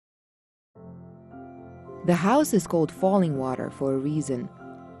The house is called Fallingwater for a reason.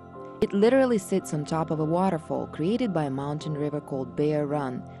 It literally sits on top of a waterfall created by a mountain river called Bear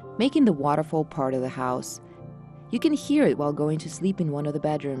Run, making the waterfall part of the house. You can hear it while going to sleep in one of the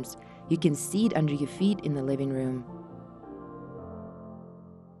bedrooms. You can see it under your feet in the living room.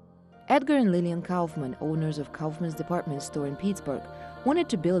 Edgar and Lillian Kaufman, owners of Kaufman's department store in Pittsburgh, wanted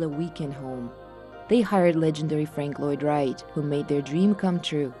to build a weekend home. They hired legendary Frank Lloyd Wright, who made their dream come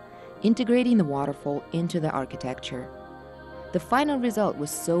true, integrating the waterfall into the architecture. The final result was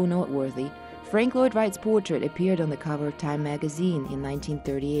so noteworthy, Frank Lloyd Wright's portrait appeared on the cover of Time magazine in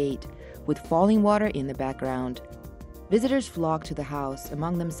 1938, with falling water in the background. Visitors flocked to the house,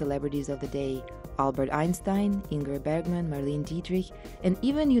 among them celebrities of the day, Albert Einstein, Ingrid Bergman, Marlene Dietrich, and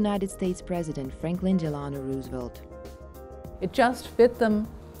even United States President Franklin Delano Roosevelt. It just fit them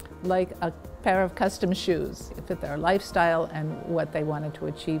like a pair of custom shoes. It fit their lifestyle and what they wanted to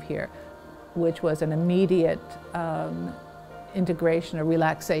achieve here, which was an immediate integration or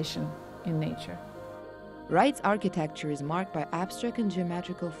relaxation in nature. Wright's architecture is marked by abstract and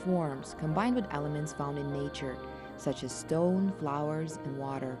geometrical forms combined with elements found in nature, such as stone, flowers, and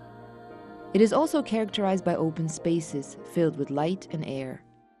water. It is also characterized by open spaces filled with light and air.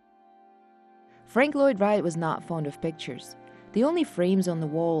 Frank Lloyd Wright was not fond of pictures. The only frames on the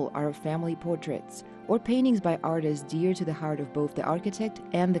wall are of family portraits or paintings by artists dear to the heart of both the architect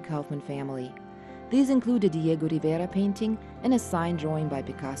and the Kaufman family. These include a Diego Rivera painting and a sign drawing by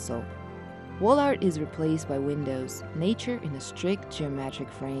Picasso. Wall art is replaced by windows, nature in a strict geometric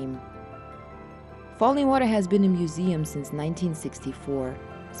frame. Fallingwater has been a museum since 1964.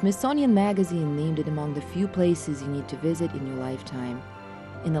 Smithsonian Magazine named it among the few places you need to visit in your lifetime.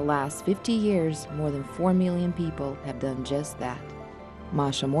 In the last 50 years, more than 4 million people have done just that.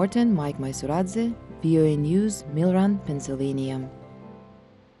 Masha, Morton, Mike Maisuradze, VOA News, Mill Run, Pennsylvania.